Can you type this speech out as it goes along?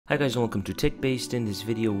Hi guys, welcome to TechBased. In this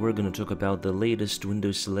video we're going to talk about the latest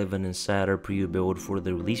Windows 11 Insider preview build for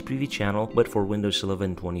the release preview channel, but for Windows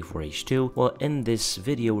 11 24H2. Well, in this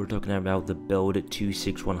video we're talking about the build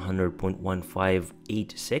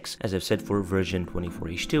 26100.1586, as I've said, for version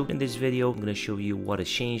 24H2. In this video I'm going to show you what is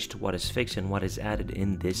changed, what is fixed, and what is added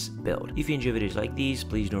in this build. If you enjoy videos like these,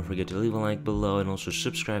 please don't forget to leave a like below and also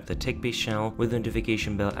subscribe to the TechBased channel with the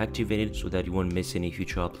notification bell activated so that you won't miss any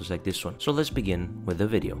future uploads like this one. So let's begin with the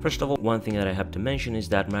video. First of all, one thing that I have to mention is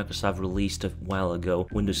that Microsoft released a while ago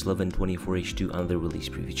Windows 11 24H2 on the release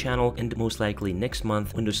preview channel, and most likely next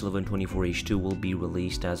month Windows 11 24H2 will be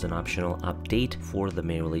released as an optional update for the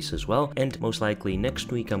main release as well. And most likely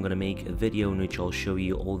next week I'm gonna make a video in which I'll show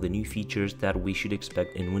you all the new features that we should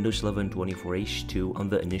expect in Windows 11 24H2 on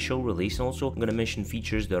the initial release, and also I'm gonna mention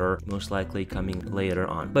features that are most likely coming later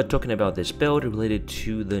on. But talking about this build related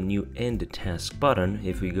to the new End Task button,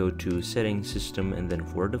 if we go to Settings, System, and then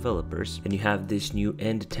for Developers, and you have this new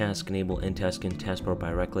End Task Enable End Task in Taskbar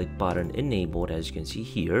by right-click button enabled. As you can see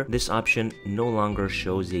here, this option no longer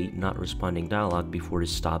shows a not responding dialog before it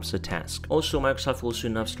stops a task. Also, Microsoft will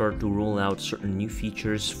soon enough start to roll out certain new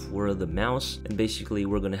features for the mouse, and basically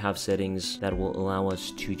we're going to have settings that will allow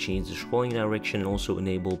us to change the scrolling direction and also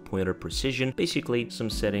enable pointer precision. Basically some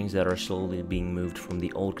settings that are slowly being moved from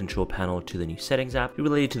the old control panel to the new settings app.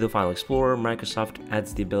 Related to the File Explorer, Microsoft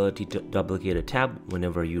adds the ability to duplicate a tab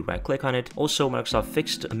whenever you right click on it. Also, Microsoft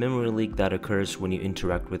fixed a memory leak that occurs when you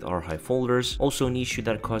interact with archive folders. Also, an issue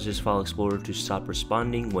that causes File Explorer to stop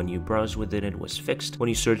responding when you browse within it was fixed. When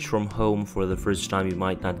you search from home for the first time, you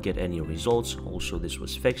might not get any results. Also, this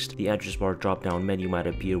was fixed. The address bar drop down menu might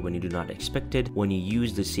appear when you do not expect it. When you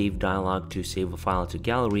use the save dialog to save a file to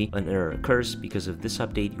gallery, an error occurs. Because of this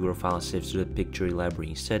update, your file saves to the picture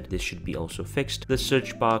library instead. This should be also fixed. The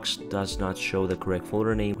search box does not show the correct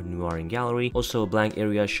folder name when you are in gallery. Also, a blank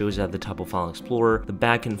area shows at the top of File Explorer. The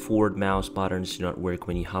back and forward mouse buttons do not work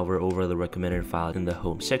when you hover over the recommended file in the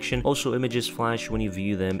home section. Also, images flash when you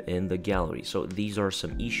view them in the gallery. So these are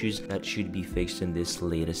some issues that should be fixed in this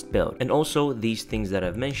latest build. And also, these things that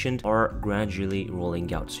I've mentioned are gradually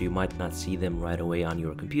rolling out, so you might not see them right away on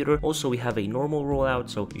your computer. Also, we have a normal rollout,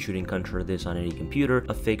 so you should encounter this on any computer.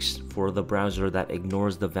 A fix for the browser that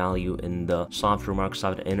ignores the value in the software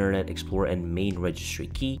Microsoft Internet Explorer and main registry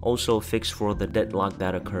key. Also, a fix for the deadlock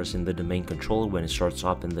that occurs in the domain controller when it starts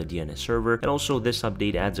up in the DNS server. And also, this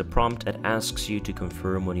update adds a prompt that asks you to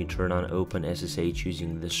confirm when you turn on OpenSSH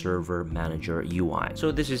using the Server Manager UI.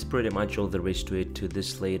 So this is pretty much all there is to it, to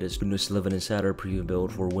this latest Windows 11 Insider preview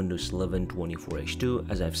build for Windows 11 24H2.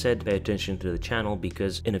 As I've said, pay attention to the channel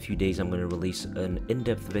because in a few days I'm going to release an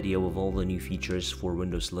in-depth video of all the new features for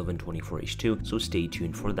Windows 11 24H2, so stay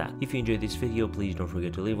tuned for that. If you enjoyed this video, please don't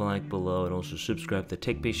forget to leave a like below and also subscribe to the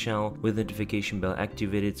TechBased channel with the notification bell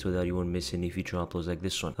activated so that you won't miss any future uploads like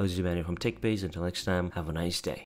this one. I was Emmanuel from TechBased. Until next time, have a nice day.